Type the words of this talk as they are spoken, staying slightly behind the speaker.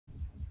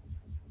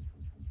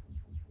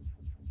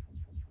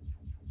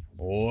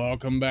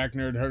Welcome back,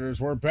 Nerd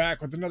Herders. We're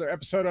back with another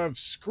episode of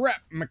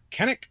Scrap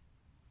Mechanic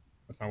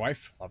with my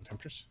wife, Lava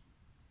Temptress.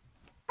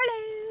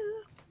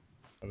 Hello.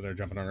 Over there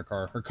jumping on her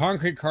car. Her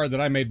concrete car that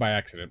I made by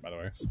accident, by the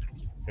way.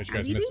 In case you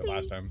guys missed it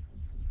last time.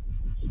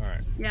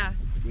 Alright. Yeah,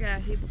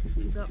 he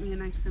built me a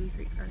nice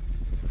concrete car.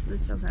 It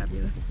was so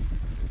fabulous.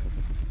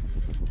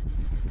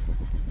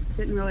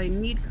 Didn't really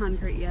need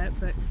concrete yet,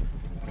 but...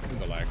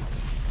 The lag.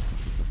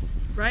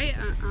 Right?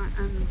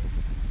 I'm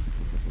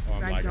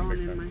dragged on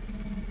lagging in my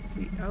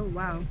seat. Oh,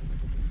 wow.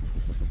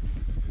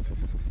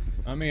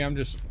 I mean, I'm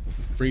just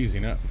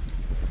freezing up.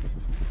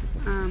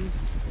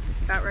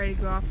 About ready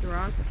to go off the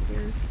rocks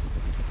here.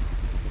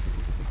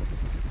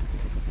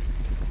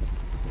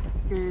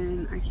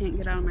 And I can't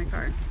get out of my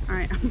car.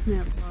 Alright, I'm gonna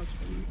have a pause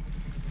for you.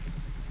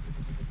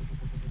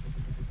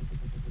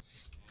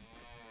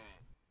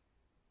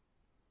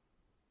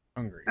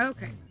 Hungry.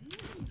 Okay.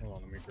 Hold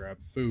on, let me grab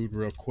food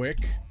real quick.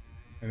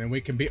 And then we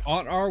can be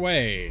on our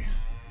way.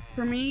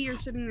 For me, you're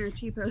sitting there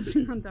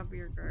T-posing on top of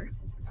your car.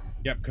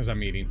 Yep, because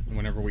I'm eating. And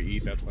whenever we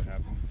eat, that's what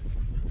happens.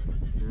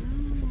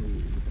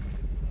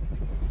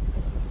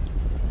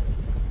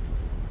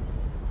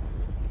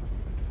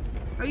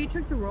 Oh, you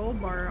took the roll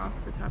bar off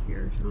the top of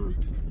yours, huh?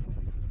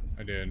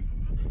 I did.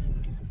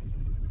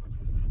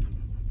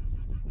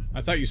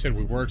 I thought you said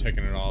we were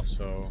taking it off,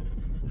 so...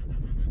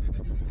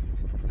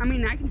 I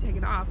mean, I can take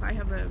it off. I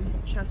have a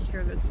chest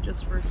here that's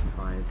just for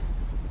supplies.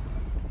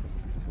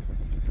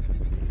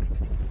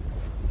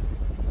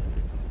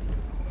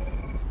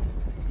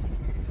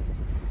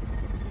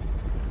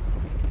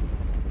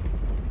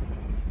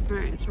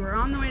 Alright, so we're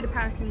on the way to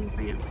packing the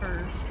plant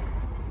first.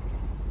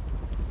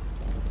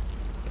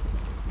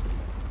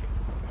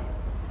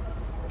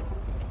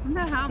 I don't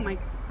know how my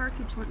car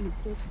keeps wanting to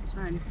pull to the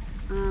side.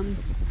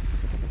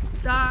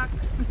 Stock.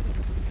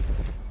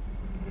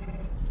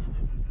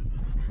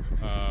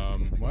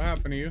 What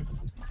happened to you?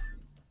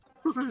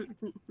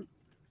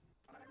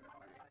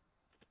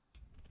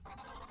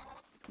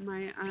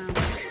 My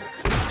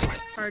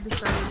car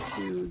decided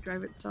to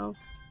drive itself.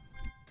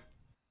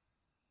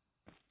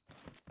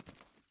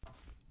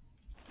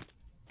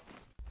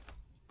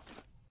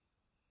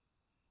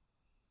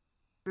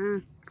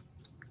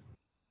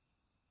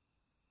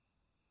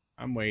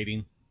 I'm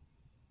waiting.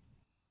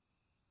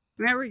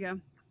 There we go.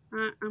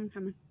 I'm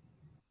coming.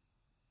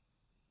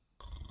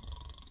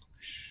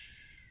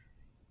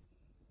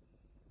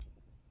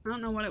 I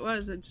don't know what it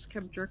was. It just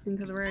kept jerking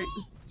to the right.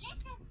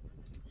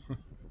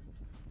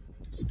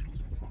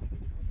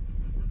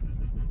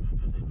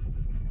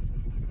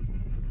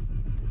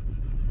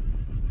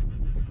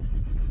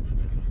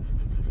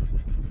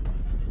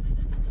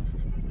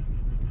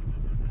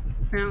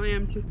 Apparently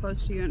I'm too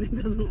close to you and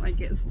it doesn't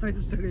like it, so I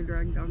just started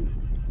dragging down.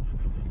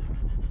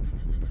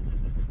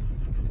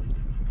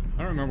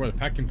 I don't remember where the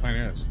packing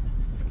plant is.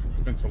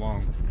 It's been so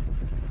long.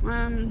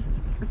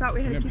 I thought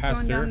we had to keep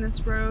going down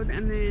this road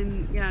and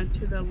then, yeah,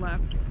 to the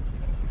left.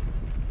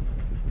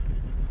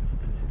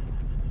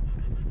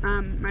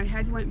 My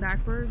head went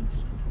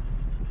backwards.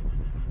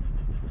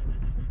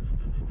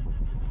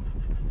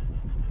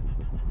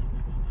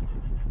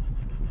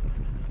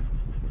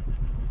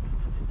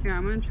 Yeah,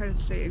 I'm gonna try to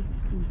stay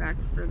back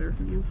further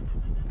from you.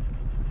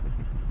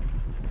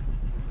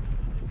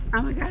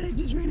 Oh my god, I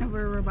just ran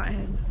over a robot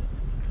head.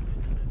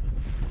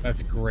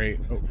 That's great.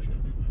 Oh, shit.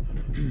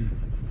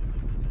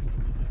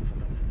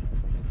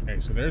 Okay,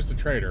 so there's the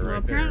trader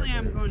right there. Well, apparently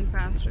I'm going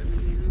faster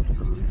than you, so...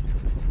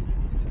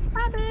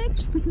 Hi,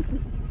 bitch!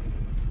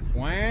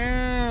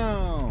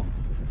 Wow!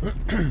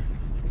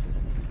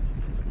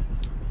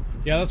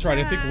 Yeah, that's right.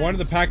 I think one of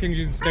the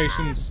packaging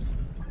stations...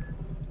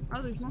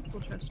 Oh, there's multiple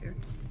chests here.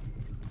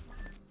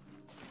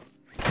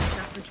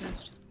 Except for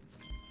chest.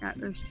 Yeah,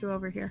 there's two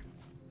over here.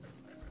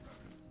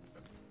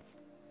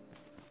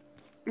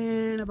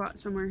 And I bought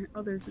somewhere.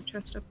 Oh, there's a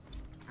chest up.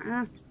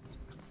 Ah.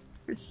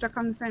 It's stuck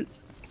on the fence.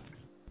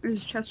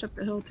 There's a chest up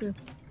the hill, too.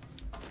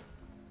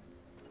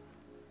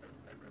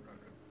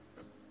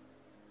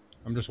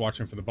 I'm just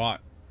watching for the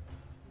bot.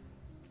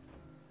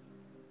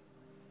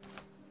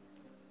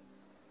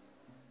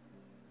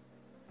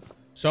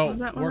 So,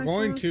 we're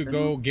going to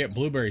go get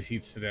blueberry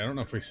seeds today. I don't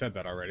know if we said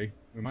that already.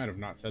 We might have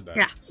not said that.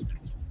 Yeah.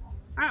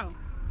 Oh.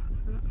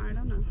 I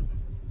don't know.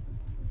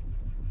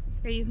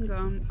 Okay, you can go.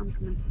 I'm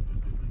coming.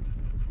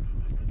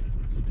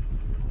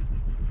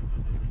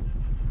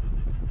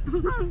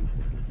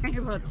 Hey,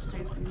 about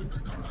Stacy.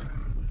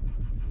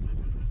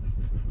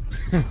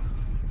 Come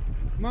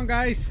on,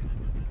 guys.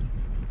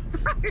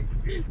 I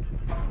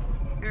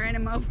ran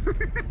him over.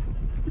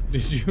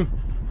 Did you?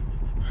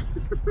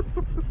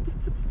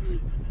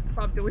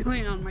 Popped a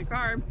wheelie on my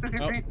car, but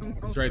I ran him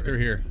over. It's right through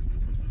here.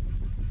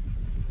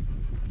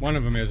 One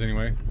of them is,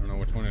 anyway. I don't know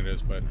which one it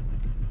is, but...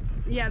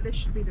 Yeah, this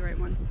should be the right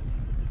one.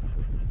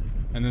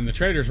 And then the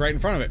trader's right in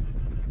front of it.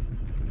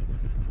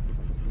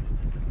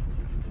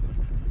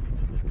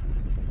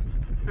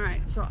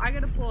 Alright, so I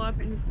gotta pull up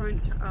in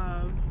front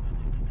of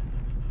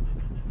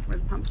where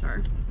the pumps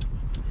are.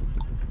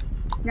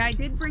 Now, I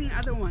did bring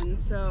other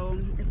ones, so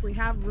if we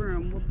have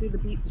room, we'll do the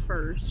beets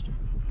first.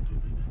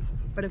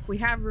 But if we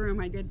have room,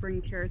 I did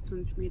bring carrots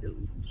and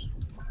tomatoes.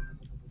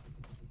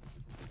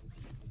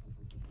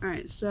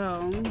 Alright,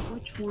 so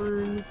which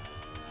one?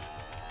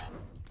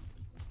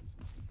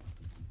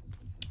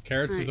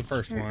 Carrots is the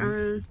first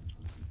one.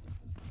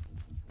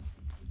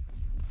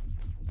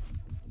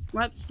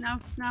 Whoops,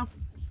 no.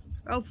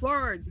 Go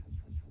forward.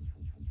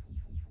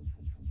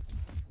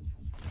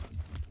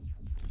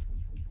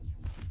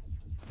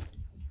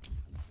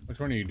 Which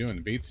one are you doing?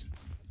 The beets?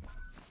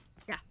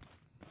 Yeah.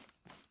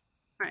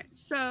 Alright,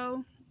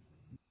 so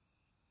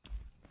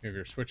You have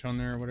your switch on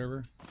there or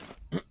whatever?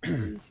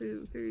 1,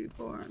 2, 3,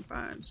 4,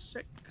 5,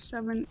 6,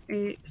 7,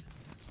 8,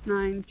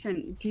 9,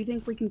 10. Do you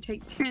think we can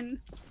take 10?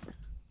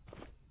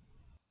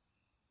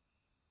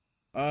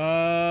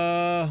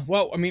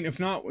 Well, I mean, if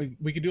not,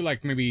 we could do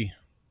like maybe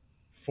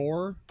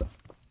 4.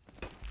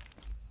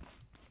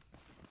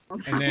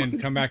 And then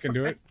come back and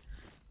do it.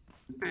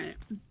 Alright.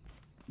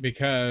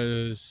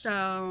 Because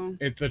so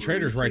the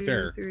trader's 1, 2, right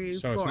there. 3,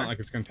 so 4. It's not like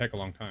it's going to take a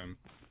long time.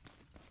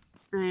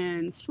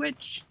 And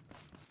switch.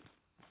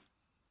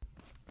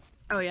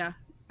 Oh yeah,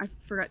 I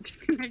forgot to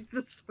connect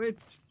the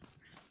switch.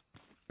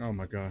 Oh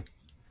my god.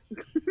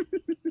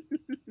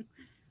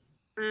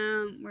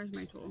 Where's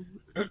my tool?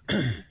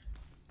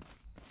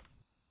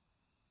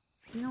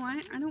 You know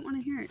what? I don't want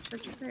to hear it.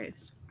 Touch your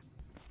face.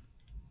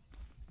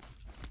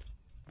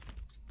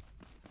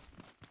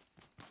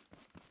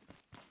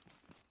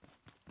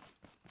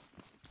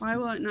 Why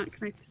will it not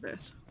connect to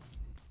this?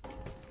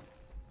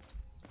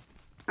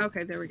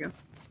 Okay, there we go.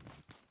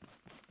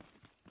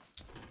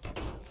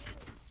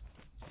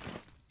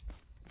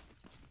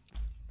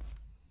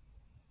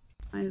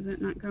 Why is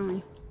it not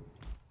going?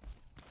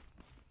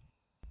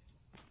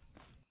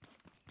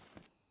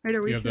 Wait,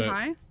 are we too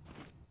high?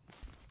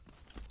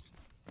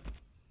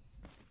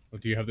 Well,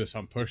 do you have this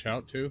on push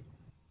out too?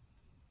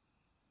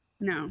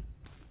 No.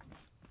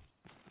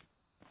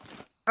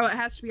 Oh, it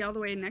has to be all the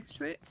way next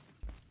to it?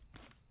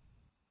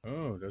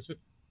 Oh, does it?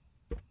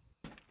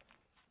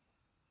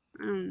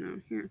 I don't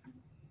know. Here.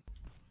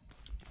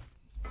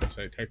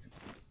 Say take.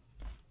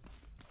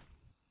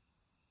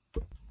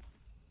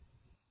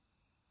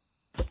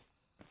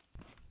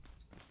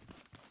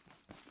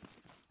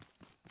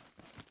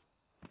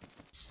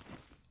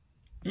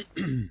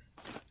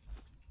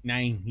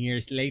 Nine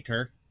years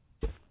later.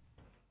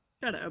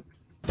 Shut up.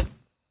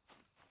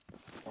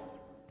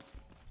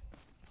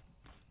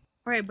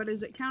 Alright, but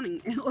is it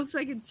counting? It looks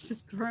like it's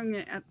just throwing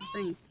it at the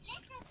thing.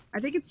 I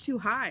think it's too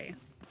high.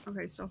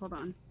 Okay, so hold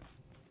on.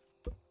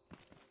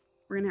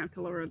 We're gonna have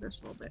to lower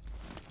this a little bit.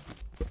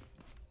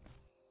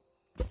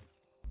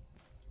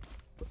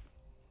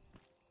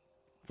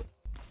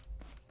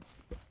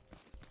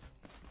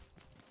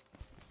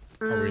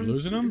 Are we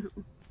losing them?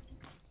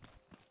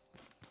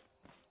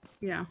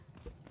 Yeah.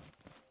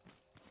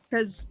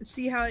 Because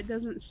see how it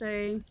doesn't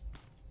say...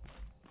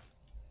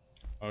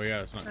 Oh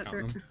yeah, it's not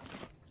counting them.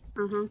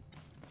 Uh-huh.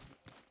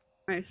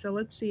 Alright, so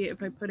let's see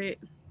if I put it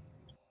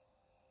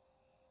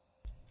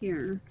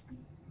here.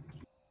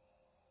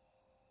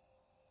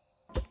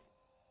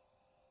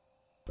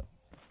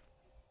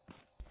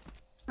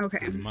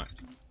 Okay.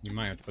 You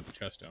might have to put the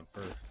chest down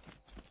first.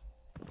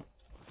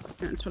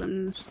 That's what I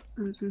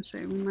was gonna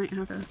say. We might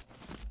have a...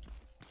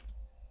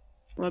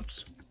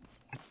 Whoops.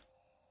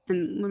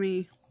 And let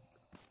me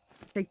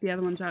take the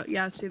other ones out.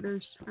 Yeah, see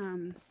there's,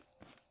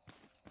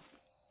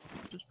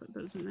 just put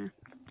those in there.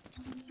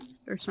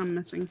 There's some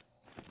missing.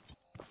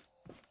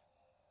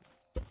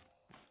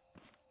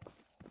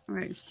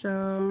 Alright,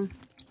 so...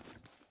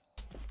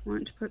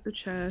 want to put the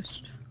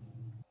chest.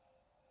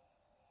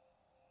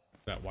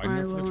 Is that wide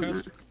enough for the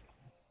chest?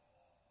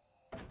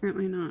 Not.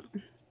 Apparently not.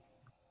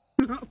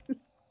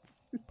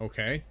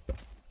 Okay.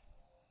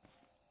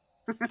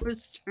 I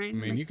was trying. I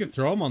mean, you could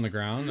throw them on the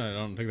ground. I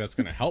don't think that's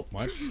going to help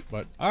much,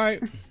 but all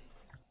right.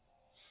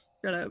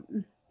 Shut up.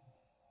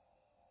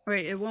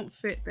 Wait, it won't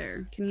fit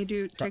there. Can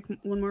you take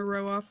one more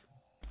row off?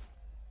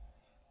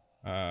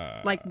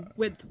 Like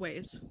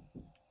widthways.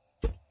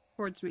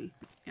 Towards me.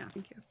 Yeah,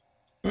 thank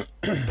you.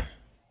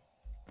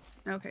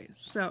 Okay,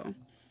 so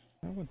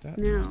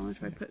now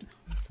if I put...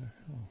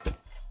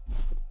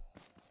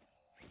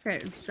 Okay,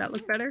 does that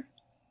look better?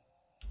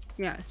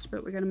 Yes,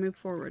 but we gotta move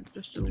forward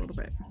just a little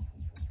bit.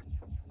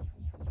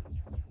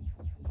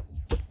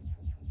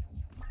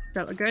 Does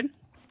that look good?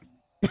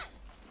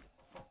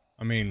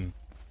 I mean,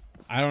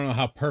 I don't know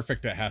how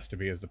perfect it has to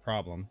be is the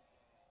problem.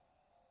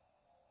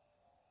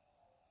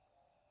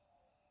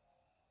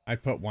 I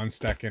put one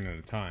stack in at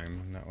a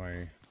time, and that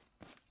way...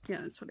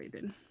 Yeah, that's what I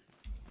did.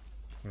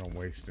 We don't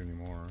waste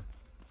anymore.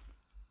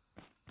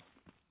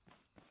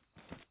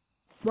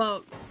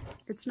 Well,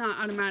 it's not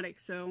automatic,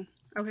 so...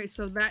 Okay,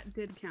 so that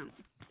did count.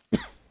 Do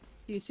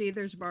you see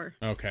there's a bar?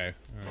 Okay.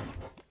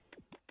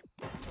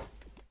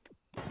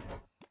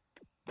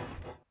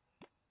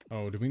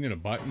 Oh, do we need a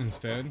button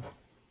instead?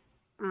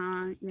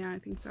 Yeah, I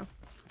think so.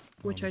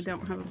 Which I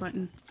don't have a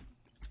button.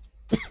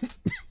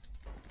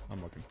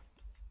 I'm looking.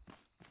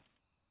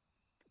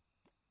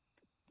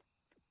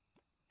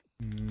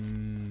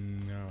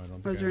 No, I don't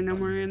think Was there no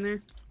more in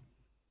there?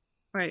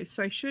 Alright,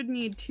 so I should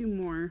need 2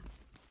 more.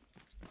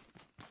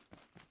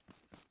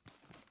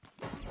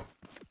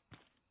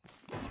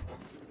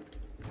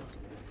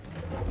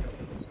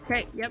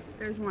 Okay, yep,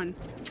 there's 1.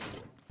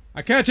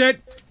 I catch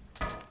it!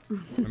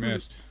 I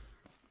missed.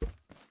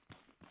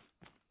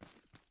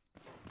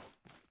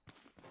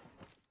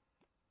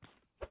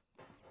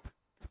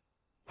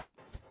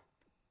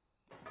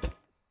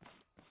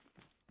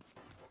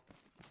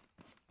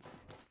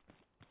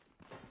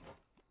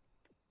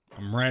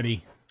 I'm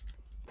ready.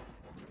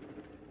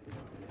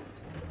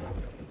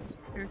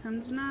 Here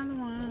comes another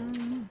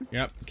one.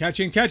 Yep,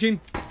 catching.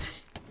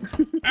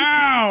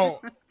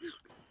 Ow!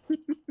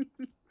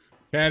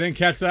 Okay, I didn't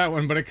catch that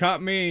one, but it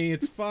caught me.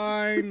 It's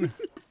fine.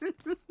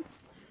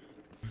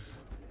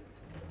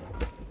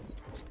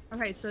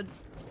 Okay, so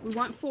we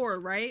want 4,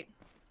 right?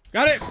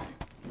 Got it!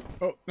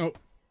 Oh, no.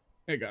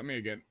 It got me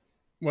again.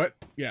 What?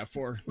 Yeah,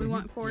 4. We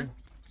want 4? Yeah.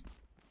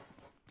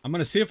 I'm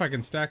gonna see if I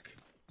can stack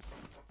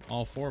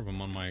all 4 of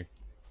them on my...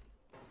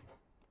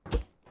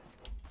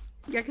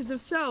 Yeah, because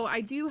if so,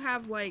 I do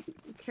have, like,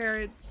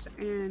 carrots,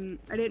 and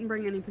I didn't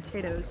bring any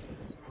potatoes.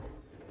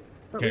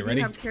 But Okay, we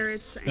ready? do have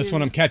carrots and... This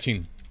one I'm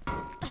catching.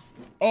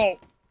 Oh!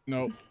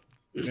 Nope.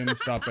 Didn't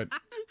stop it.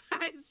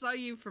 I saw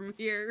you from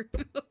here.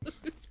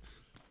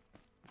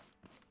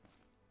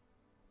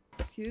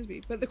 Excuse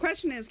me. But the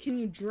question is, can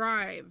you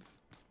drive?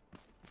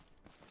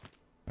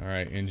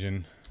 Alright,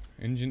 engine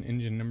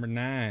number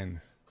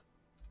 9.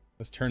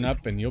 Let's turn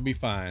up and you'll be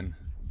fine.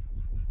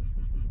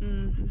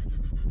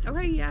 Mm-hmm.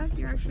 Okay, yeah,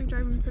 you're actually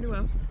driving pretty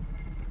well.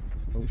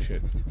 Oh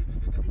shit.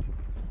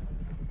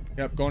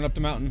 Yep, going up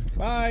the mountain.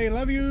 Bye,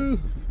 love you!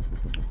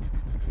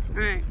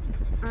 Alright.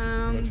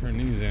 I'm gonna turn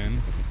these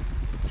in.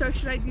 So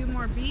should I do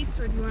more beets,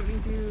 or do you want me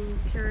to do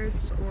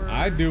carrots, or...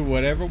 I do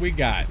whatever we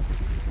got.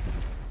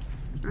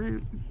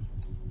 Alright.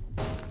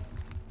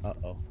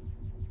 Uh-oh.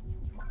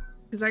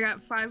 Because I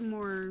got 5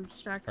 more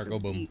stacks Cargo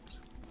of boom. beets.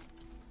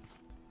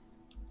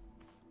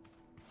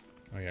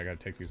 Oh yeah, I gotta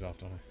take these off,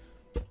 don't I?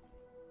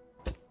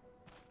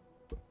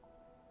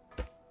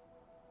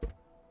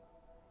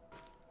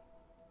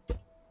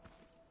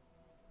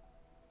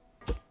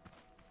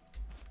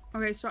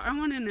 Okay, so I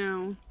want to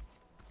know...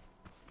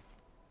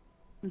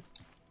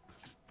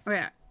 Oh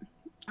yeah.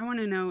 I want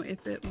to know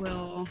if it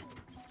will...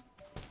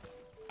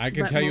 I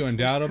can tell you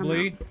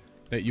undoubtedly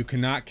that you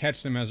cannot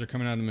catch them as they're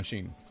coming out of the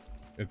machine.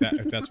 If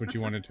that's what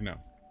you wanted to know.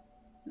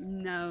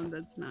 No,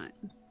 that's not.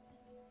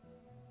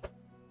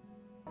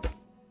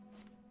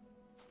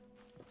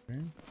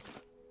 Okay.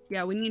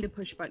 Yeah, we need a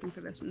push button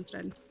for this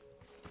instead.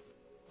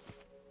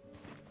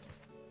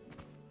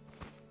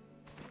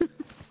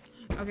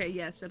 Okay,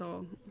 yes,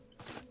 it'll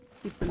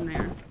keep them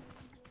there.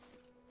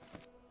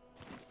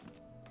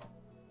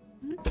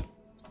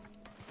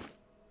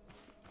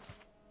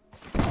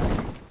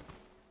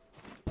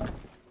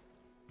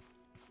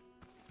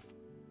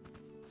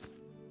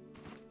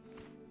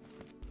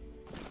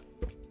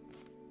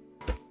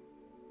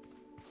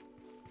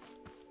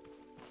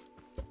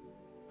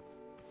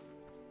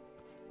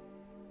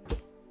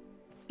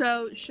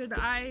 So, should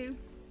I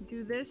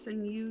do this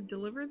and you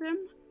deliver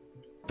them?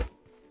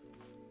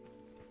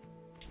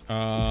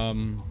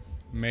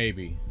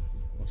 Maybe.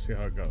 We'll see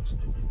how it goes.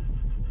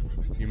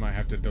 You might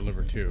have to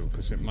deliver 2,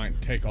 because it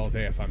might take all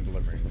day if I'm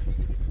delivering.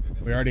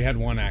 We already had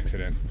 1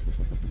 accident.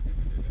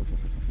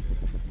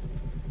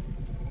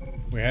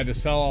 We had to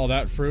sell all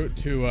that fruit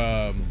to,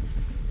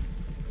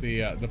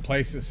 the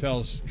place that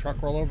sells truck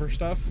rollover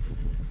stuff.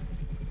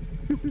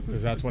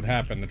 Because that's what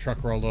happened, the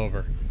truck rolled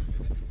over.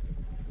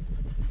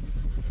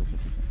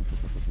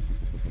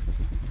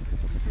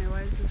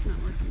 Why is this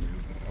not working now?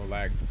 Oh,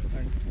 lag.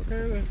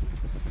 Okay, then.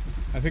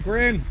 I think we're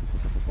in.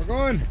 We're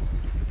going.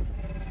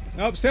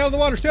 Nope, stay out of the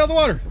water, stay out of the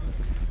water.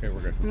 Okay, we're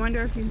good. I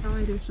wonder if you can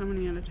only do so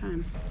many at a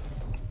time.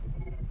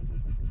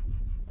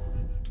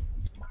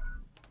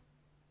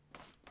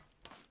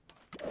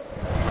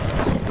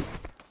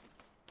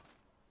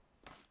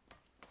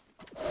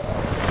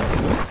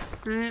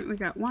 Alright, we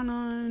got 1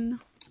 on.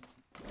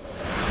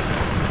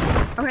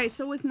 Okay,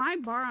 so with my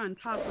bar on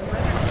top, we might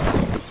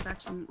actually stack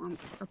them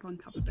up on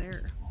top of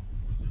there.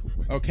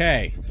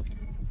 Okay.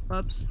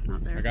 Oops,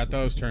 not there. I got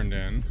those turned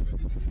in.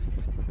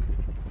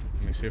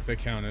 Let me see if they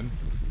counted.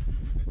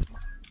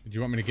 Did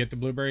you want me to get the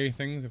blueberry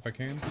things if I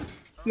can?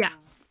 Yeah.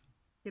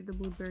 Get the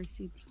blueberry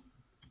seeds.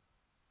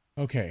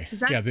 Okay. Because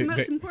that's yeah, the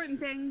most important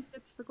thing.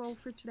 That's the goal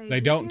for today.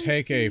 They don't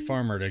take a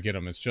farmer to get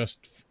them. It's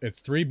just,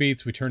 it's 3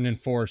 beets. We turned in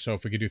 4, so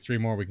if we could do 3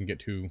 more, we can get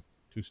two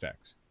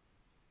stacks.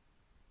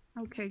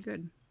 Okay,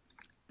 good.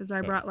 Because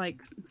I brought like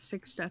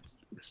 6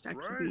 stacks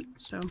of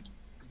beets, so.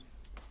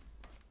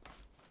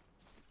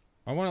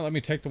 I want to let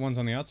me take the ones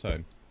on the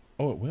outside.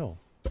 Oh, it will.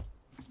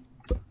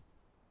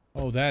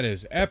 Oh, that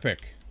is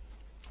epic.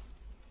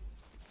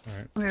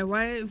 Alright. Okay,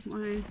 why?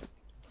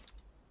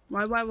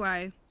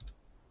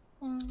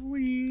 Are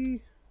we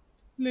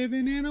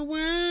living in a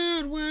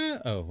wild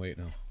world? Oh, wait,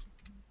 no.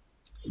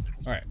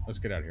 Alright, let's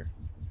get out of here.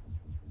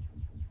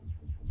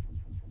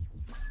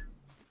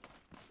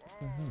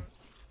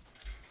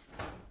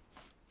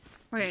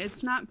 Wait,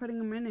 it's not putting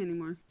them in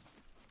anymore.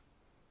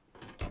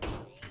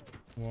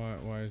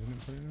 Why isn't it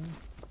putting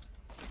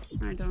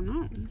it in? I don't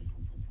know.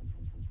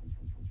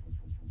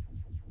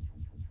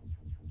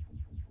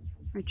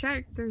 I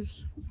checked.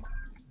 There's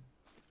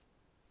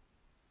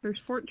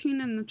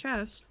 14 in the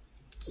chest.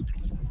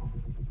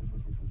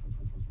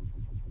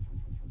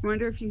 I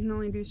wonder if you can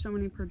only do so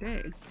many per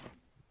day.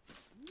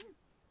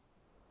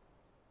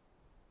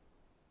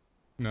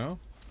 No,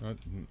 not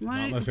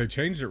unless they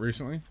changed it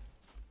recently.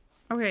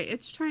 Okay,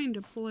 it's trying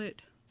to pull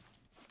it.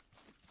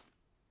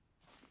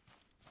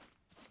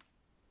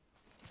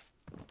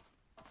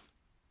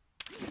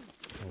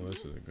 Oh, this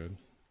isn't good.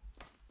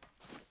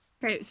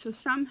 Okay, so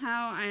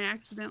somehow I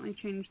accidentally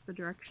changed the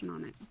direction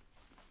on it.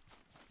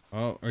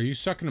 Oh, are you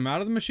sucking them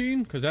out of the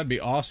machine? Because that'd be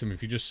awesome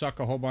if you just suck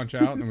a whole bunch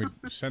out and we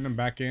send them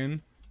back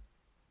in.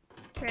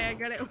 Okay, I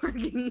got it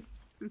working.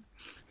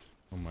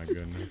 Oh my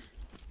goodness.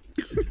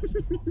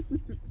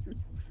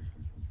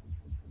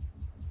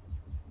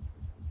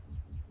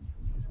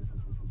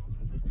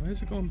 Why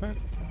is it going back?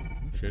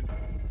 Oh shit.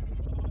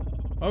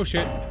 Oh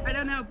shit. I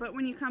don't know, but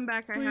when you come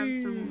back, I have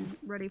some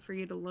ready for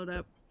you to load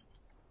up.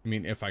 I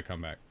mean, if I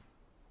come back.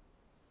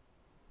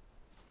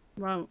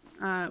 Well,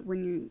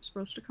 when you're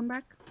supposed to come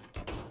back?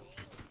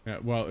 Yeah,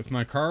 well, if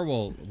my car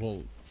will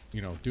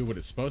you know, do what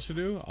it's supposed to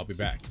do, I'll be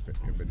back.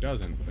 If it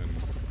doesn't, then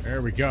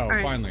there we go.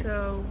 Right, finally.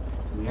 So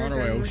on our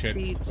way. Oh shit.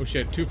 Beets. Oh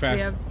shit. Too fast.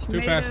 We have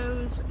Too fast.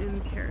 tomatoes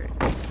and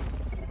carrots.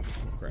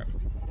 Oh, crap.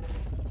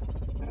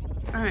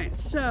 Alright,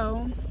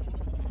 so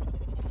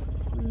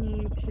we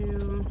need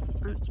to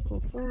let's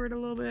pull forward a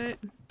little bit.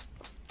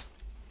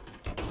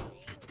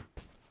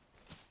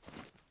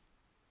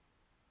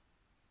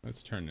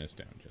 Let's turn this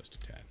down just a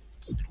tad.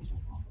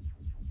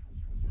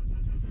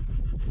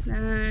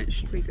 That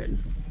should be good.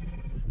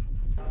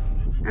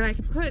 And I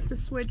can put the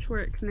switch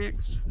where it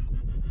connects.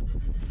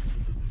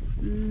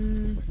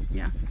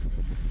 Yeah.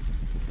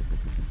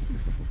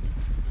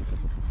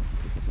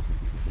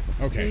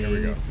 Okay, here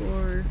we go.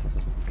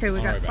 Okay, we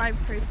All got right, 5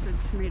 crates of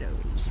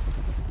tomatoes.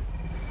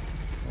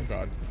 Oh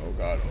god. Oh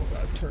god. Oh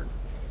god. Turn.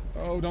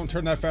 Oh, don't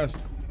turn that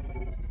fast.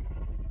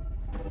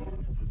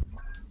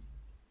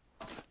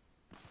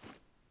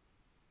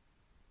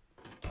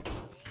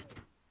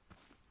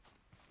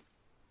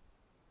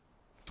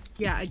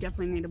 Yeah, I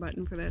definitely need a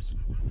button for this.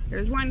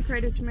 There's 1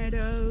 crate of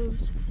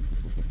tomatoes.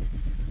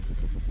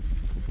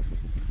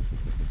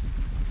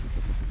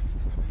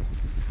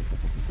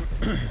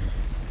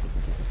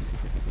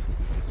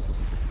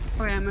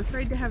 Okay, I'm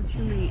afraid to have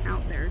too many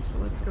out there, so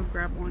let's go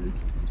grab one.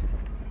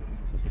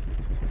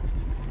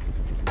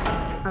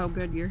 Oh,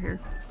 good, you're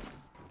here.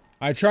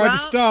 I tried to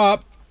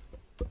stop.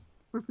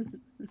 Okay,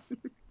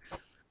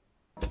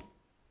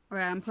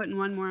 I'm putting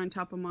 1 more on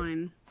top of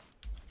mine.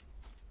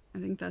 I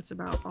think that's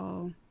about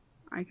all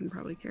I can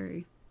probably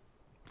carry.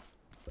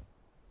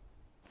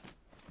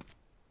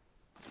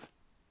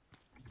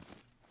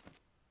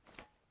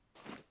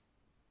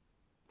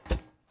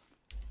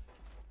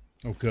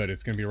 Oh good,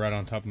 it's gonna be right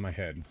on top of my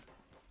head.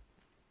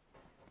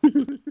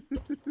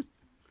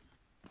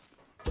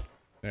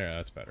 There,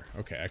 that's better.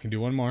 Okay, I can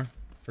do 1 more,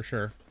 for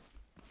sure.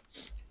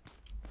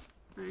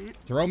 Alright.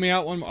 Throw me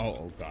out 1 more.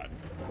 Oh god.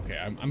 Okay,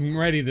 I'm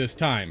ready this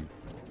time.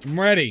 I'm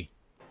ready.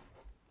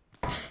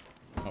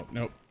 Oh,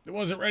 nope. It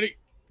wasn't ready.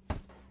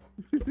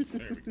 There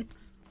we go.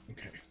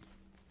 Okay.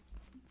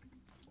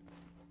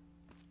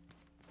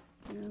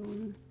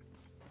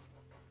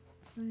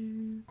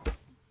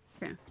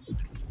 Okay.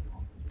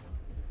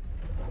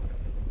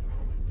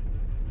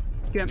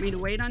 Do you want me to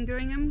wait on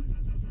doing them?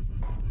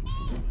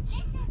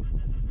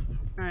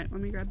 Alright,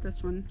 let me grab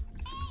this one.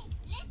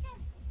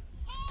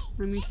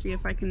 Let me see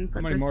if I can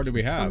put How many this more do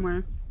we have?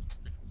 somewhere.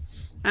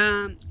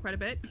 Quite a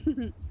bit.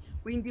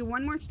 We can do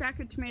 1 more stack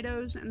of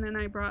tomatoes, and then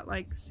I brought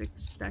like 6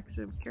 stacks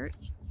of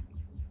carrots.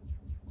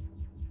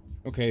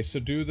 Okay, so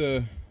do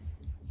the...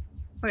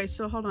 Okay,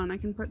 so hold on. I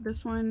can put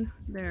this one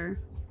there.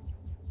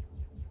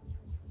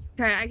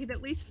 Okay, I could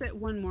at least fit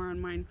 1 more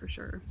on mine for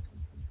sure.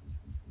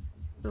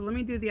 So let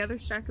me do the other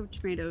stack of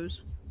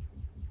tomatoes.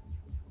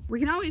 We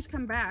can always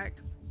come back.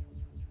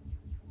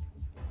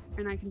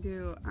 And I can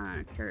do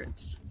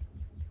carrots.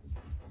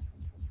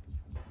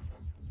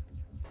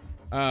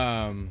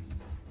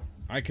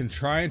 I can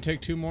try and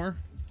take 2 more.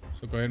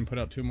 So go ahead and put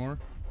out 2 more.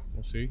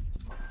 We'll see.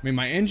 I mean,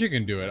 my engine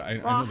can do it. I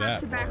know I'll that have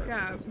to back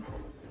part. up.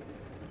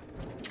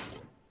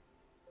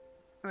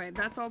 Alright,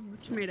 that's all the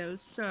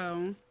tomatoes.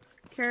 So,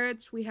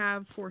 carrots, we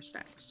have 4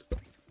 stacks.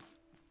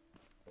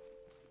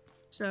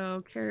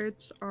 So,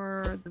 carrots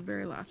are the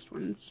very last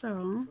one.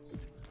 So,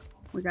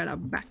 we gotta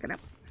back it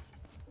up.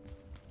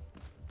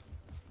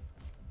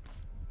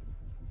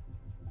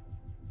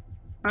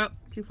 Oh,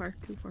 too far,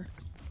 too far.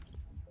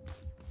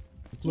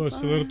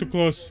 Close, a little too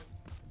close.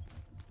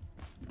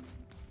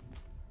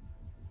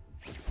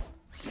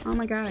 Oh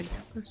my god,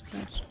 we're so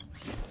fast.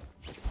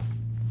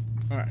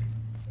 Alright.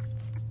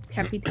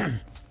 Tappy tap.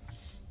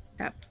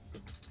 Tap.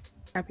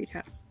 Tappy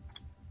tap.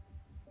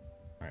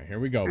 Alright, here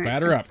we go. Right,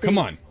 Batter up. Come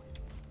on.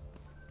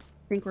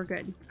 I think we're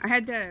good. I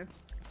had to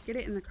get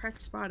it in the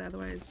correct spot,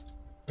 otherwise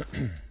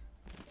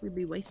we'd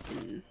be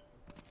wasting.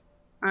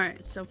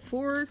 Alright, so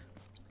 4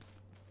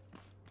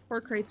 4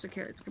 crates of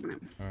carrots coming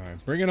up. All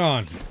right, bring it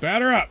on.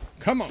 Batter up.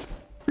 Come on.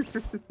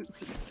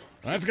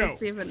 Let's go. Let's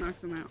see if it knocks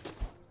them out.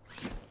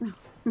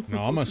 No,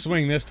 I'm gonna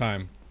swing this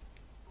time.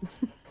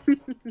 All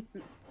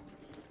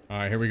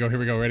right, here we go. Here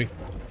we go. Ready?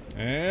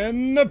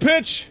 And the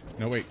pitch.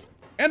 No, wait.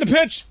 And the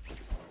pitch.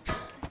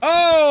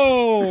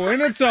 Oh, and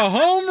it's a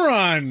home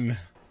run.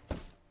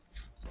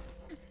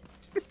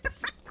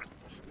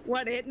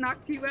 What, it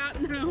knocked you out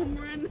in a home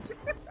run?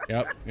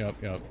 Yep.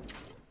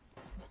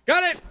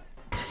 Got it.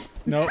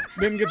 Nope,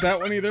 didn't get that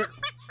one either.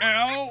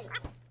 Ow.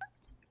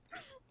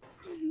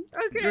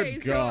 Okay,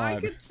 Good so I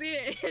God. could see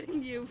it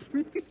hitting you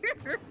from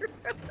here.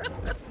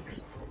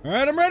 All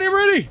right, I'm ready.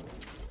 Ready.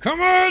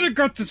 Come on, I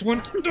got this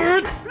one.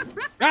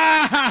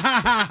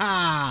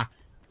 Ah!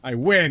 I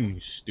win, you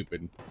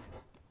stupid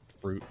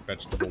fruit,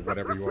 vegetable,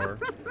 whatever you are.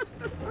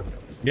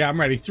 Yeah, I'm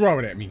ready. Throw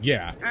it at me.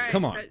 Yeah, Right,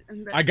 come on.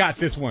 I got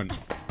this one.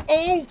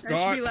 Oh, that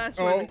God. should be last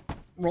Oh, one.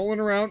 rolling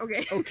around.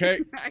 Okay.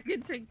 Okay. I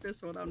can take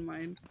this one on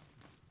mine.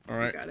 All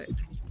right. Got it.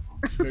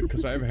 Good,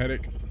 because I have a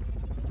headache.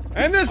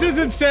 And this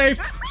isn't safe.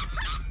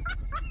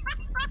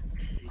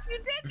 You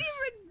didn't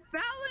even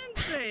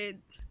balance it.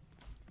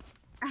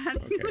 How do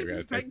Okay, you we gotta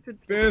expect to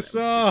take take this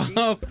off.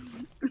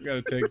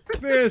 Gotta take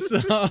this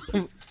off.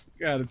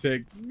 Gotta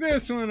take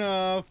this one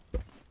off.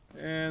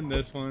 And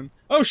this one.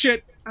 Oh,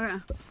 shit. Okay.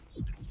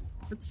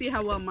 Let's see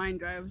how well mine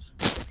drives.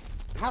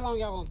 How long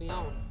y'all gonna be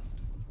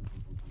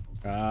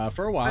on?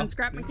 For a while. On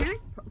Scrap Mechanic?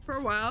 For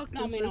a while,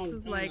 No, I because mean this on,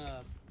 is like...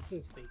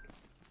 TeamSpeak.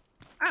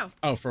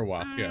 Oh, for a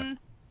while, yeah.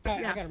 I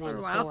Yeah, gotta for run a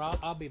the while. store.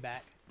 I'll be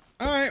back.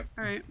 Alright.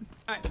 Alright.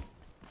 Alright.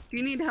 Do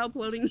you need help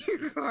loading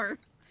your car?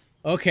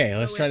 Okay, So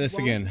let's try it this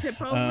won't again.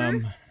 tip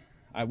over?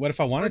 What if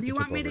I Or wanted do you to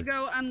tip want me over? to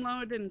go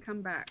unload and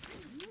come back?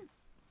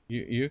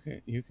 You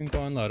can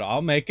go unload.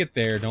 I'll make it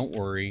there. Don't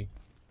worry.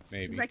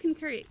 Maybe. Because I can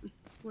carry...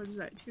 What is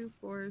that? 2,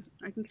 4...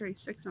 I can carry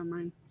 6 on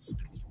mine.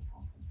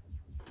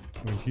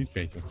 When she's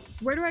baking.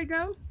 Where do I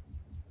go?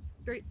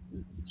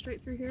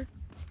 Straight through here?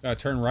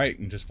 Turn right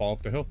and just fall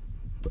up the hill.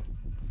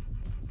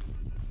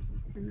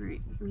 And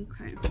right.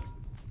 Okay.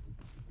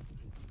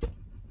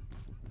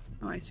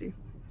 Oh, I see.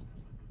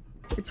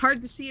 It's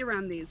hard to see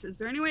around these. Is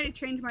there any way to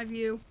change my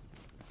view?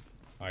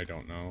 I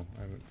don't know.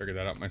 I haven't figured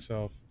that out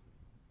myself.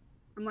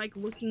 I'm like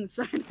looking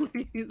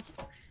sideways.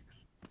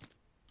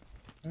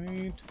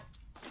 Right.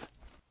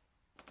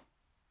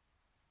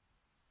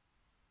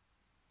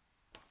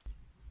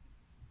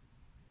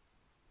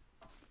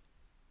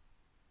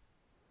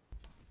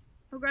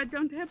 Oh god,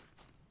 don't tip.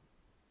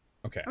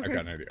 Okay, I Okay.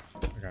 got an idea.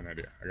 I got an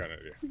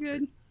idea. You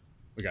good?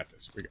 We got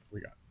this.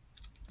 We got.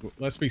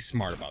 Let's be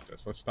smart about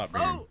this. Let's stop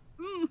being. Oh!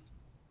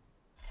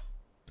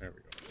 There we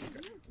go.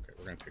 Okay,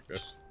 we're gonna take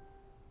this.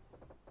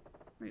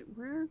 Wait,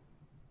 where?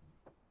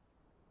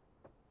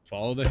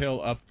 Follow the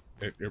hill up.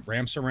 It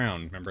ramps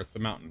around. Remember, it's the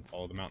mountain.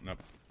 Follow the mountain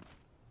up.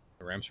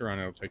 It ramps around.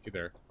 It'll take you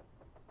there.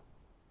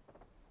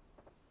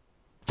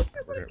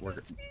 We're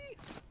good.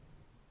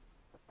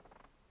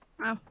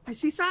 Oh, I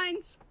see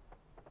signs.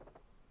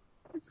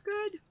 It's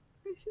good.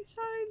 I see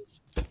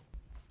signs.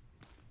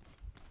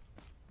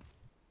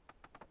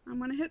 I'm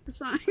gonna hit the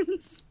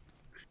signs.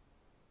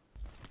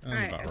 All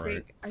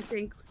right, I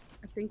think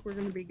we're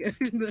gonna be good.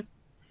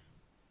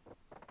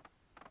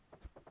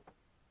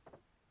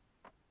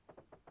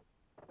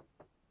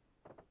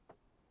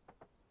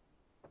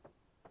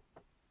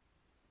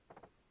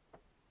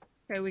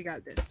 Okay, we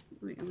got this.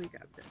 We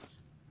got this.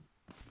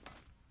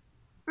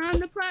 On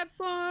the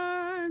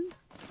platform.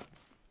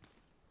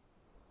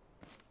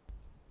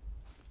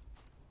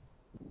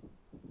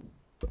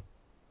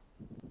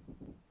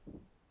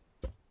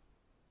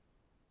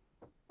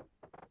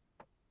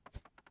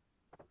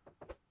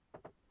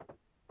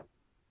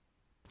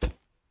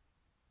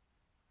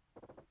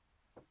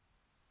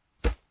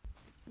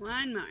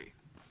 One more.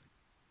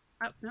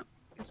 Oh, nope.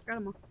 Just got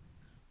them all.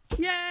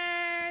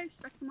 Yay!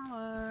 Sucked them all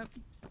up.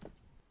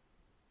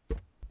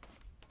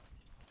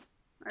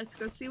 Let's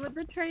go see what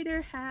the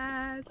trader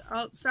has.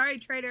 Oh, sorry,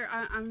 trader.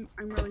 I'm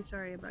really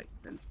sorry about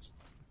your fence.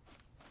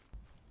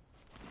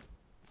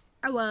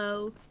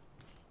 Hello.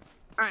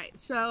 Alright,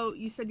 so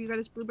you said you got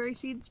us blueberry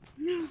seeds?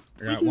 I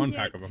got one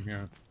pack of them,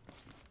 yeah.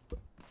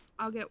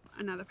 I'll get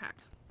another pack.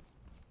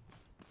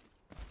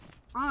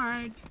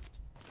 Alright.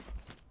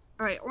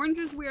 Alright,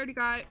 oranges we already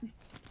got.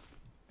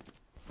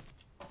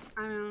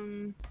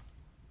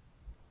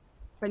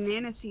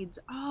 Banana seeds.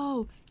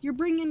 Oh, you're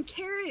bringing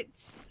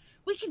carrots.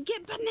 We could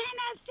get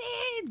banana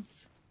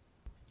seeds.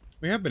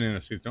 We have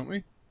banana seeds, don't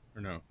we?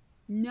 Or no?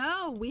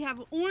 No, we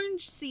have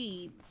orange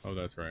seeds. Oh,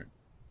 that's right.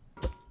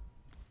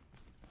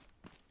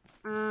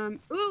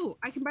 Ooh,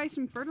 I can buy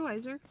some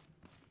fertilizer.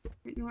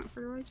 Didn't you want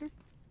fertilizer?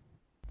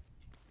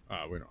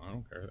 I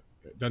don't care.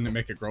 Doesn't it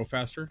make it grow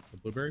faster, the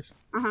blueberries?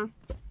 Uh-huh.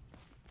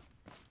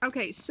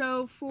 Okay,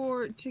 so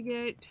to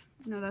get...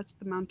 No, that's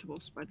the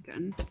mountable spud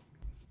gun.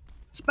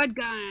 Spud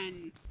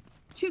gun!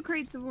 2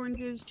 crates of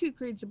oranges, 2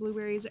 crates of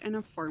blueberries, and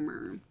a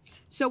farmer.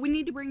 So we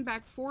need to bring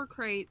back 4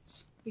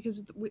 crates,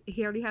 because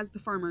he already has the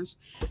farmers.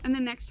 And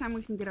then next time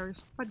we can get our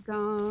spud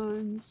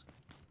guns.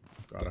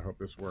 God, I hope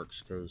this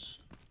works, because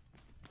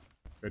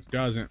If it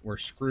doesn't, we're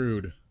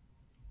screwed.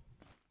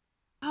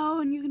 Oh,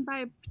 and you can buy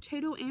a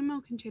potato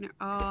ammo container.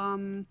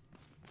 Oh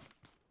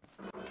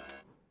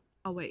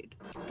wait,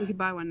 we could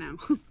buy one now.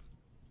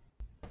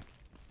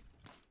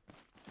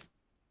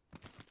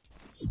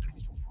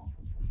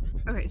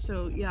 Okay,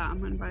 so yeah,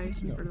 I'm gonna buy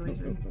some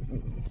fertilizer.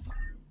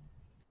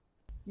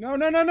 No,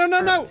 no, no, no,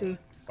 no, no! See.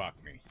 Fuck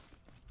me.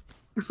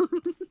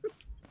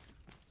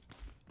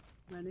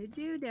 What did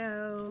you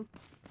do?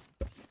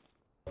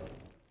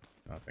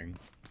 Nothing.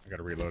 I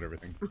gotta reload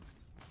everything.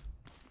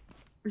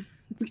 Do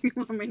you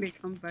want me to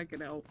come back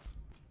and help?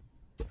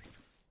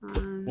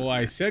 Well,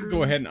 I said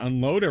go ahead and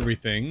unload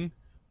everything.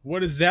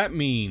 What does that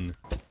mean?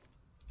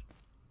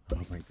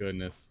 Oh my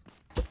goodness.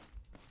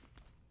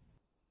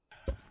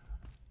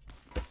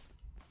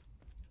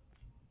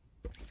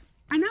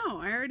 I know,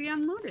 I already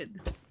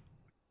unloaded.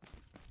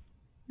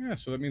 Yeah,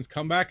 so that means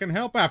come back and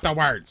help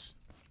afterwards.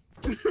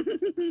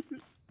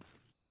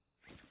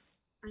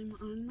 I'm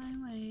on my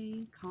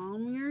way.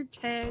 Calm your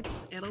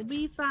tits. It'll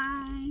be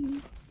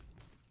fine.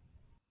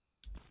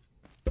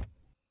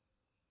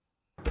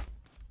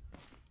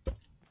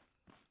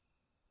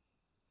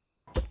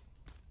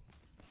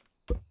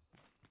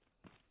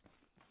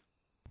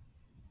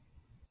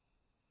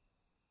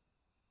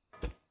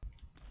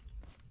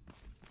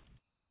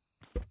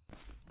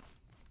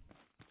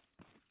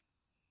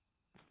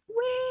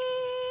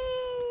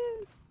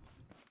 Whee!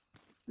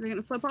 Are they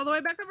gonna flip all the way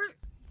back over?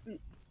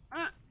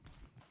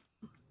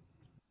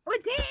 Oh,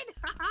 it did!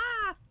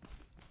 Haha!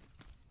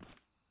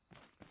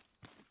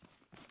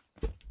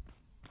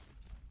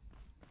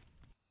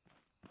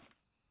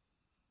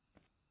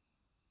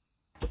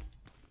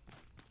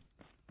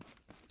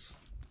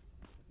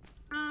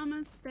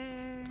 Almost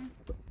there.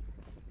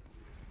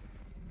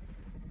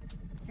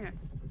 Here.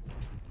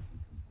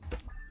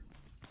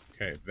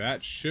 Okay,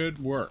 that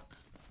should work.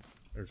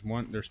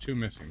 There's two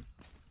missing.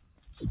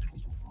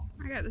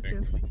 I got this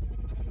too.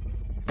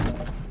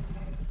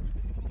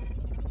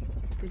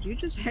 Did you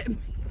just hit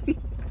me?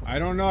 I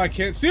don't know, I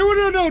can't see.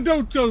 Oh, no,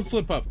 don't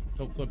flip up.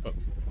 Don't flip up.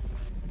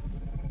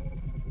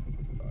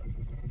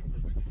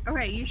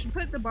 Okay, you should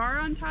put the bar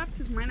on top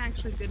because mine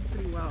actually did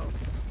pretty well.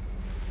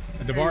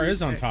 The bar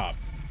is on top.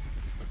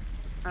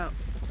 Oh.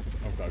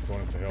 Oh god,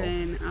 going up the hill.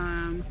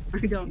 Then,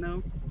 I don't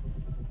know.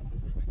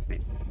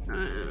 Wait,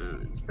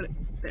 let's put it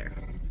there.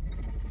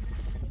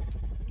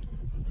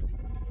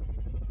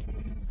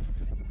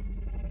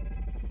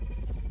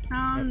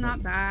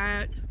 Not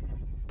that.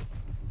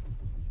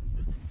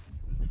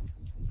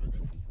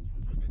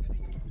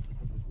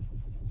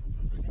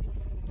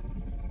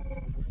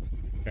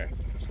 Okay,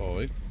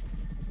 slowly.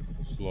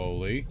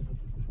 Slowly.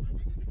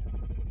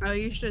 Oh,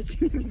 you should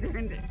see me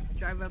trying to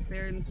drive up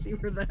there and see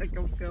where the heck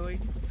I'm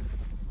going.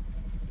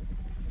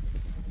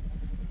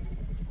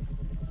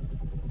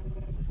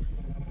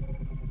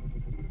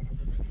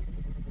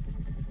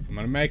 I'm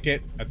gonna make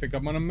it. I think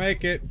I'm gonna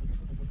make it.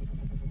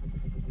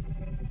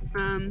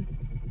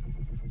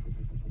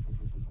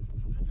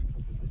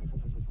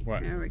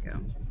 What? There we go.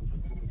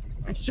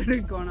 I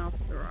started going off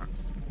the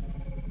rocks.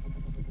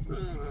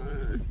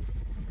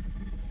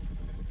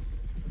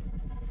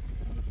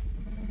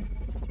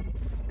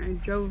 I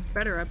drove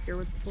better up here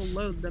with full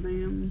load than I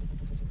am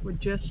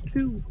with just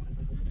two.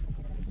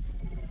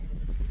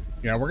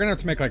 Yeah, we're gonna have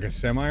to make like a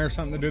semi or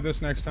something to do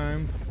this next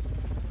time.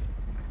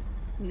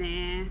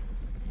 Nah.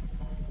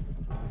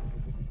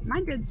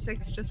 Mine did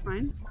 6 just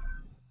fine.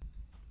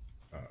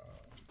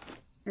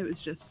 It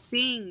was just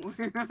seeing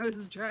where I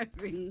was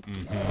driving.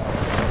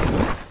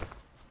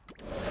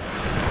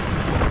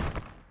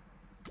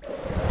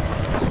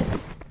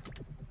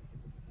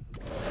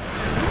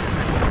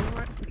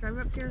 Drive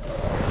up here.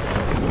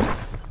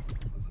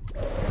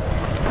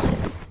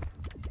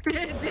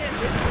 It did.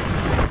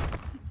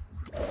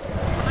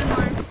 One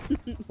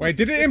more. Wait,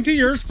 did it empty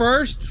yours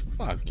first?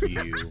 Fuck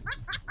you.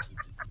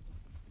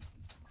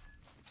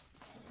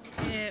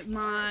 It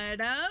might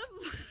have.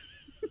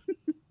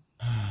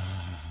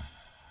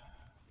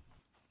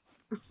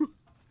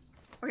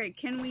 Okay,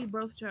 can we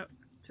both jump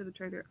to the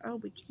trailer? Oh,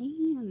 we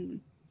can.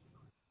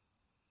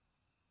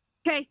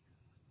 Okay,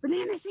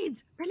 banana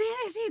seeds!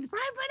 Banana seeds! Buy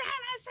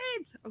banana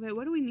seeds! Okay,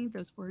 what do we need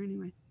those for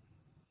anyway?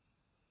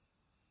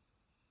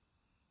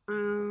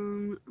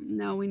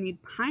 No, we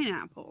need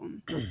pineapple.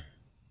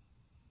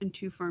 And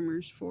 2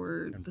 farmers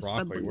for And the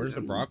broccoli. Where's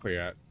the broccoli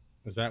at?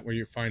 Is that where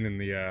you're finding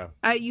the,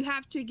 You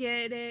have to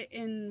get it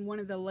in one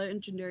of the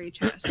legendary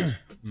chests.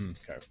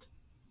 Okay.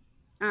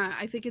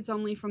 I think it's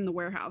only from the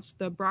warehouse.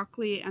 The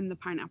broccoli and the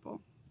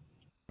pineapple.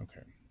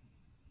 Okay.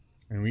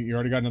 And you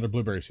already got another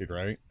blueberry seed,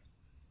 right?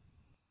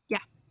 Yeah.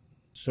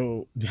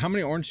 So, how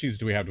many orange seeds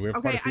do we have? Do we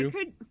have quite a few?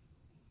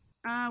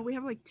 We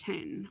have like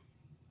 10.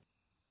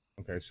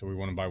 Okay, so we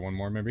want to buy one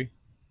more, maybe?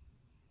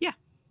 Yeah.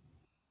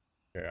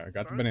 Okay, I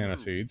got the banana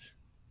seeds.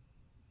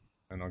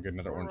 And I'll get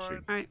another orange seed.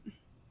 Alright.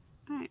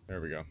 Alright. There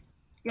we go.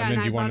 Yeah, and then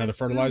do you want another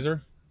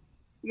fertilizer?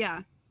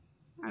 Yeah.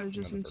 I was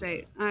just going to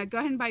say, go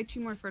ahead and buy 2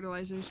 more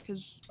fertilizers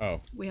because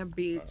we have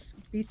beets.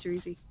 Beets are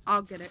easy.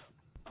 I'll get it.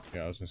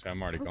 Yeah, I was going to say,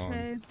 I'm already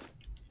gone.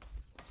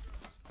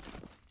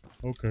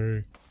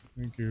 Okay.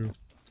 Thank you.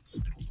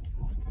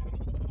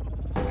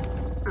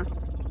 Huh.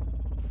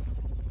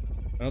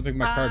 I don't think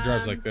my car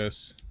drives like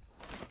this.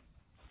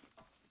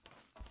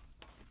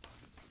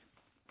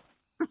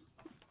 I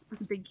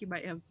think you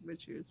might have some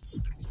issues.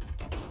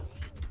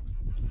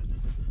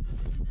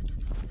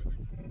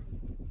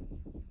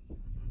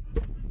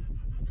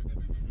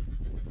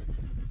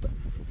 Oh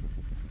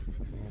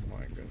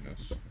my goodness.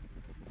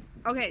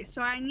 Okay,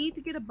 so I need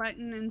to get a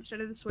button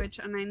instead of the switch,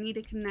 and I need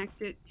to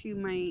connect it to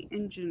my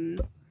engine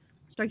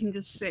so I can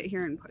just sit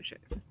here and push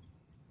it.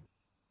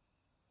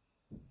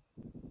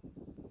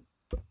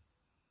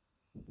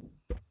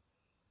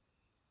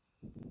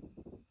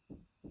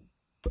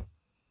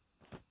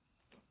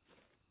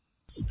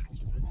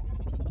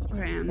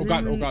 Okay, Oh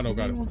god, oh god, oh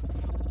god.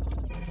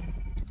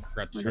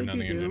 Forgot to turn down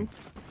the engine.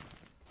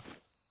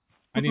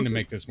 I need to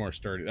make this more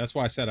sturdy. That's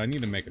why I said I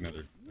need to make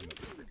another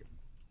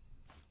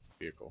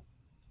vehicle.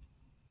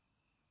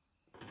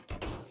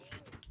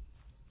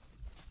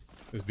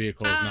 This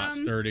vehicle is not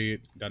sturdy.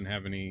 It doesn't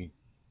have any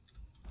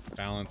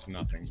balance,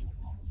 nothing.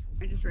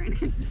 I just ran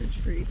into a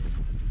tree.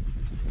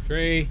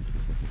 Tree!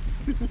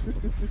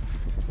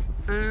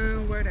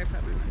 Where'd I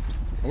put my light?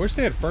 I wish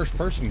they had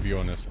first-person view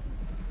on this.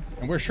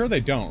 And we're sure they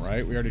don't,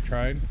 right? We already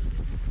tried.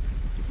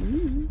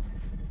 Mm-hmm.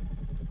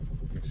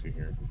 Let me see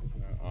here.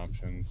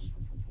 Options.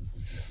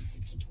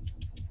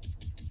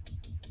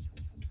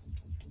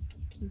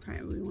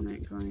 Okay, we want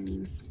it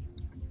going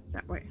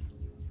that way.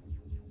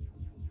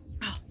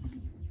 Oh.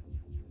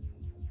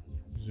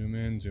 Zoom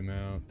in, zoom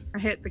out. I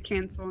hit the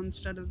cancel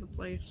instead of the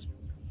place.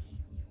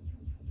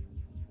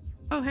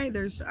 Oh, hey,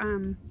 there's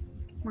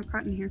more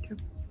cotton here too.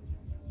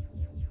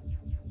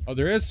 Oh,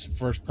 there is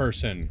first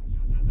person.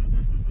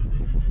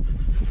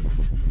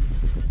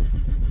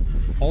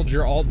 Hold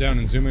your Alt down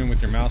and zoom in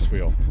with your mouse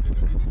wheel.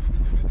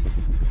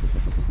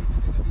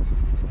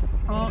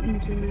 Alt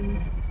and zoom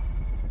in.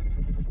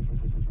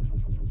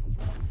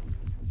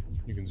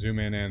 You can zoom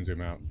in and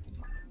zoom out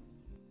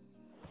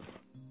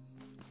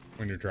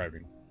when you're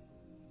driving.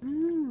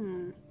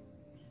 Oh.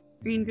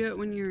 You can do it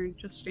when you're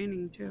just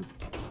standing too.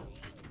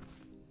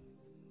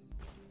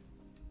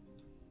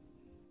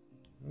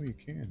 Oh, you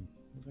can.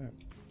 Look at that.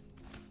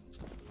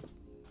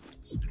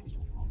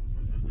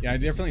 Yeah, I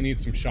definitely need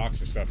some shocks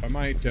and stuff. I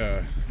might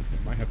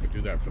have to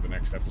do that for the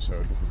next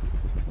episode.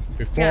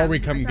 Before we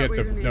come get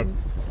the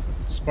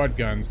spud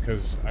guns,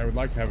 because I would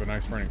like to have a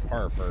nice running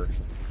car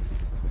first.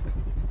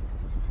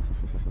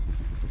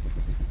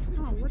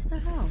 Oh, what the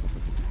hell?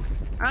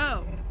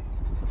 Oh.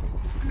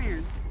 Come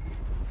here.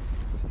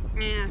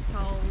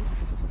 Asshole.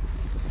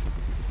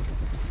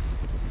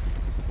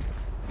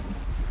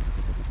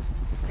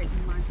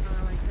 Hitting my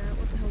car like that.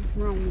 What the hell's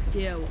wrong with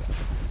you?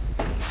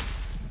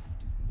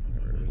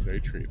 There's a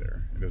tree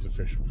there. It is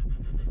official.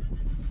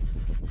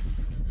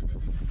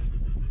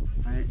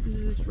 What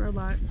is this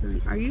robot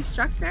doing? Are you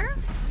stuck there?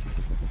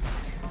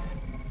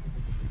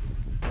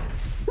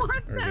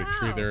 What There's the a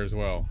tree hell? there as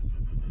well.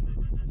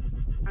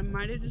 I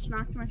might have just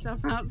knocked myself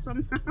out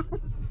somehow.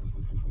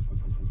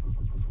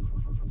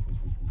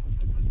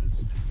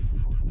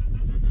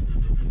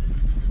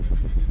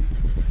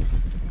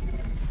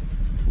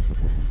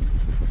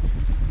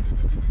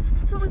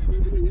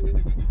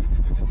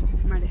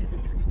 Might have hit a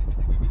tree.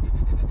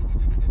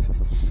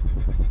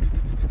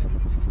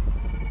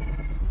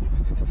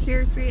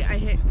 Seriously, I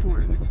hit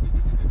corn.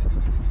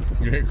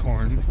 You hit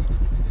corn.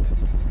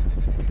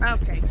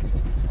 Okay.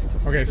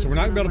 Okay, so we're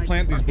not going to be able to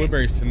plant these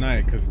blueberries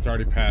tonight because it's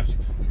already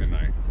past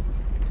midnight.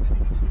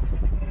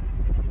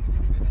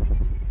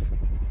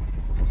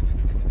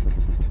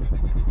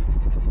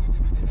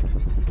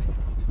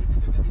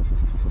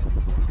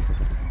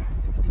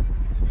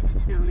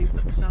 Now let me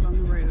put this out on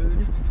the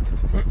road.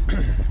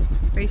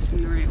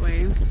 Facing the right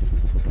way.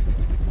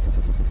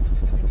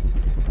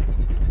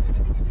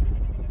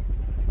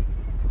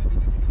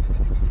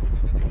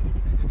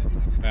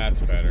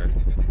 That's better.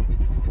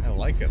 I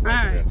like it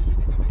like this.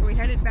 Are we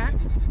headed back?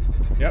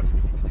 Yep.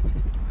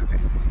 Okay.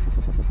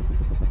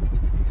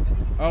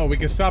 Oh, we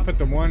can stop at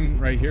the one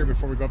right here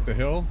before we go up the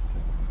hill.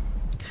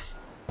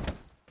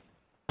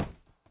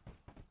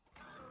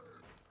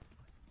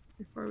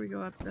 Before we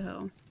go up the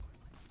hill.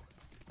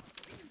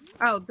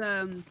 Oh,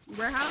 the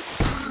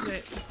warehouse? Is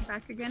it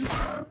back again?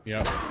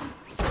 Yep.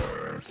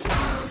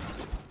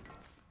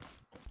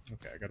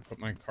 Okay, I gotta put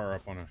my car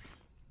up on a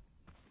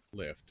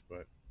lift,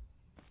 but...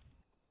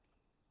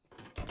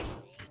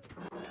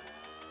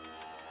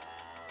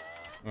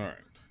 Alright,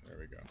 there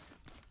we go.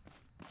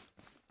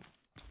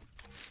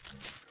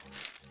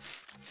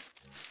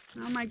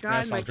 Oh my god,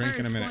 Yes, my I'll drink car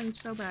in a is minute. going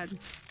so bad.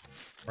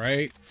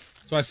 Right?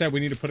 So I said we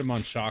need to put them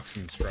on shocks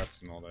and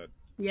struts and all that.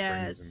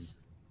 Yes.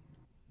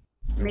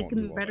 They Make won't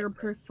do them all better that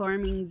crap.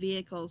 performing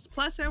vehicles.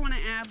 Plus, I want to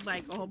add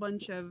like a whole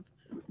bunch of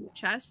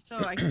chests so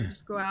I can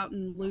just go out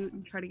and loot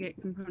and try to get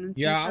components.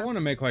 Yeah, I want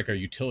to make like a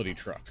utility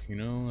truck, you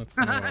know? That's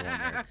kind of what I want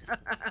to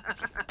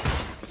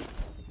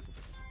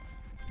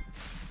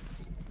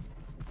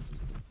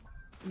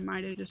make.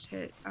 Might have just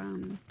hit a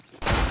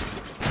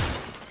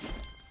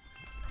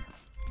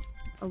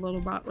little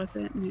bot with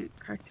it and it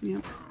cracked me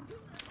up.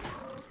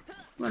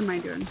 What am I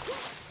doing?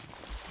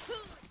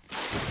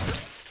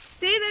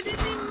 See, that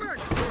didn't even work.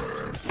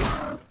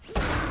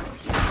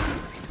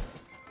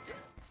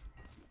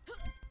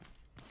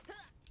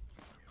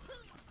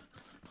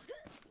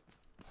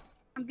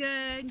 I'm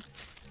good.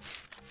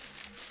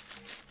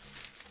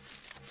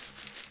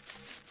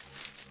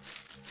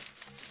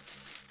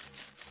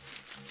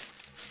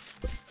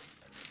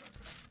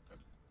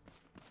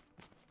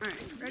 All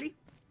right, ready?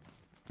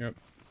 Yep.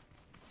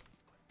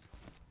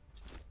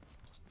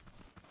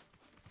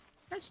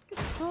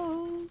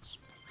 Testicles.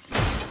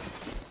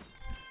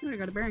 Oh, I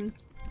got a bearing.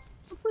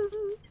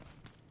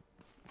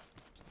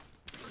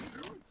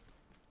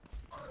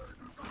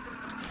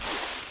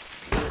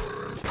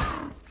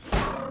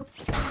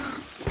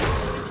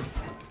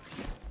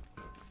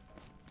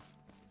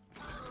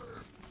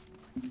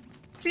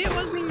 See, it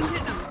wasn't even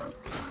hitting him.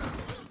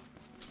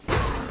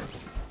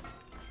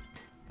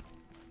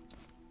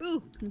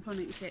 Ooh,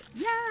 component kit.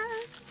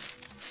 Yes!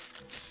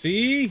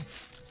 See?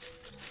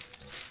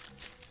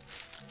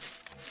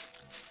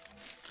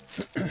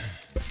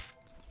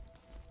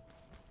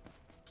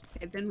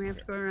 Okay, then we have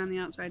to go around the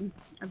outside.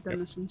 I've done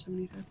this one so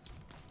many times.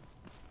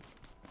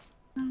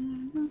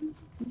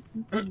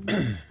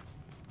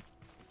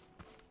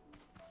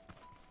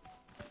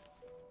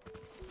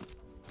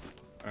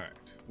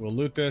 Alright. We'll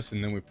loot this,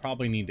 and then we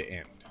probably need to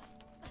end.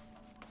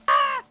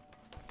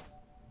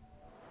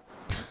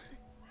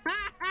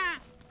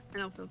 I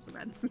don't feel so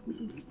bad.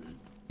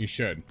 You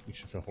should. You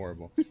should feel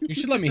horrible. You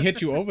should let me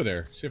hit you over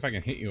there. See if I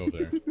can hit you over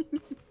there.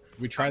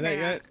 We try that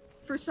yet?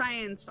 For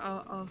science,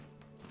 I'll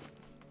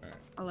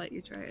let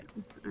you try it.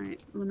 All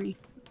right, let me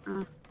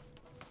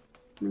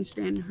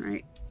stand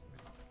right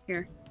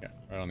here. Yeah,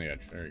 right on the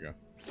edge. There you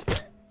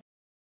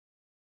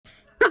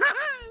go.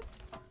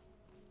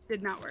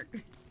 Did not work.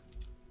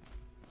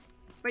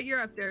 But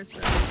you're up there, so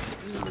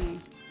really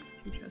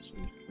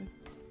interesting.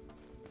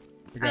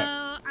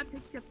 Oh, I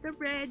picked up the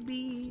red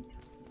bead.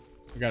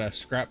 We got a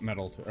scrap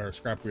metal or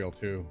scrap wheel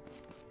too.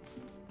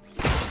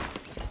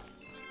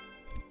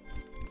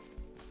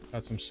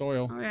 Got some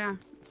soil. Oh yeah,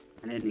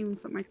 I didn't even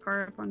put my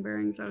car up on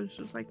bearings. I was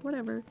just like,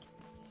 whatever.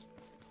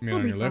 You mean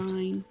on your lift?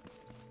 Fine.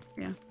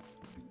 Yeah.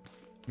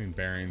 I mean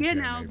bearings. You yeah,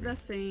 know maybe. the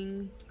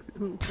thing.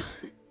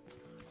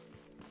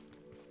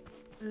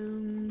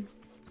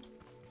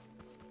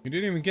 You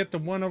didn't even get the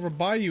one over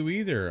by you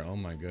either. Oh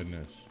my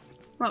goodness.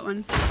 What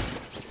one?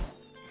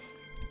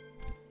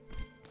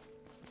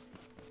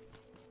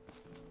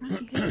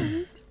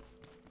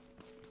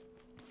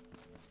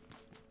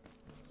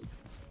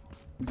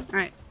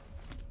 Alright.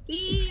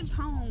 Eve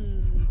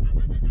home.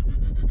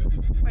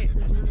 Wait,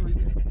 there's another one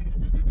here.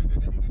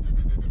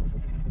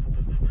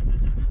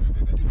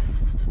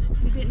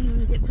 You didn't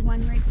even get the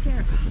one right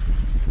there.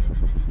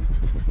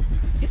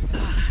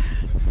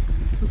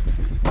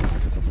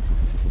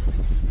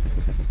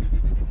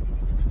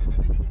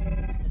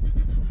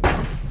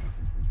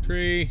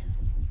 Tree.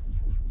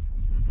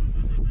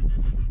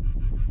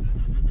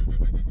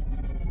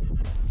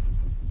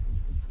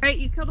 Hey,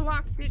 you killed a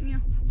walk, didn't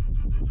you?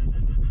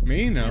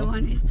 Me? No. I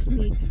want its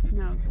meat.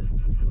 No.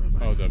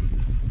 Oh, the.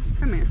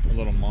 Come here. The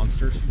little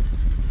monsters.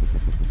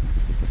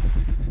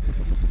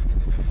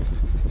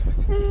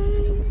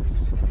 Thanks.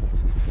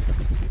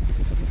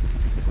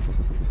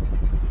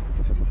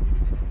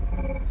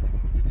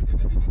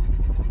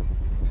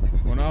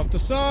 One off the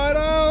side.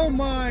 Oh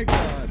my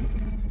god.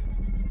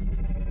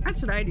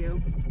 That's what I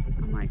do.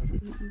 I'm like,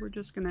 we're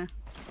just gonna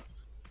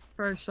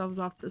throw ourselves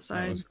off the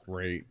side. That was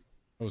great.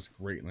 That was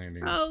great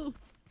landing. Oh.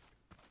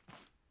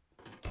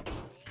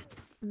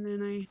 And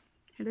then I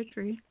hit a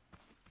tree.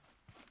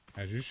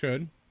 As you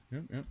should.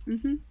 Yep, yep.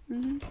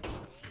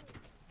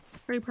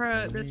 Pretty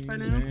proud of this by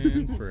now.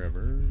 And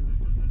forever.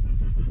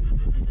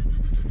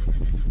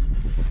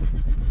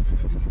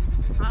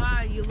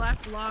 Ah, you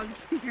left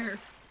logs here.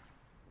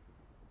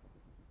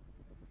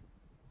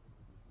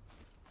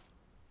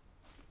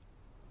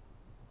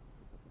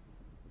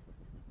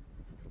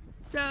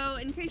 So,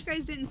 in case you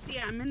guys didn't see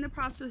it, I'm in the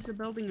process of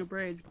building a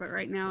bridge, but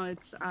right now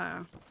it's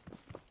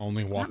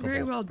only walkable. not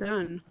very well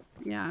done.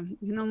 Yeah,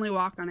 you can only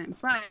walk on it,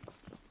 but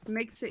it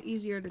makes it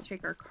easier to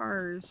take our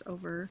cars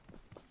over.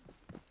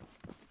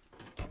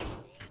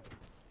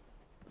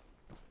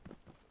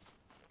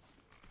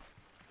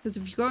 Because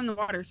if you go in the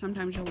water,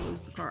 sometimes you'll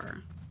lose the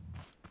car.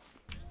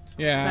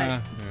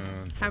 Yeah. But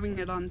yeah. having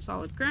it on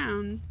solid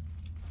ground,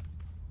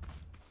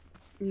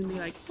 you can be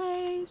like,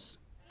 place,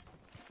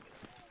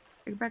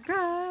 pick it back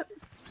up,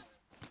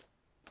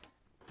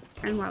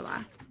 and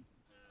voila.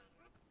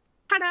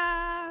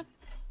 Ta-da!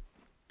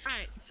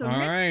 Alright, so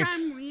next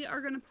time we are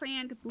going to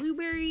plant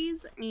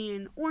blueberries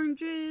and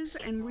oranges,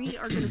 and we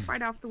are going to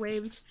fight off the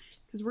waves,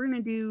 because we're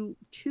going to do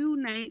 2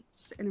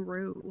 nights in a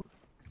row.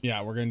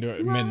 Yeah, we're going to do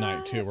it at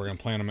midnight, too. We're going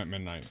to plant them at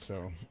midnight,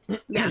 so.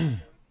 Yeah.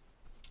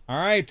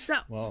 Alright. So,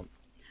 well,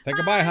 say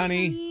goodbye,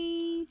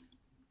 honey.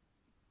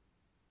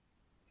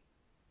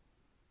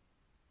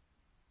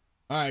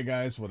 Alright,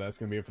 guys. Well, that's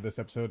going to be it for this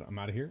episode. I'm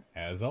out of here.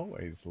 As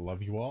always,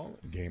 love you all.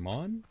 Game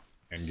on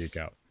and geek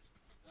out.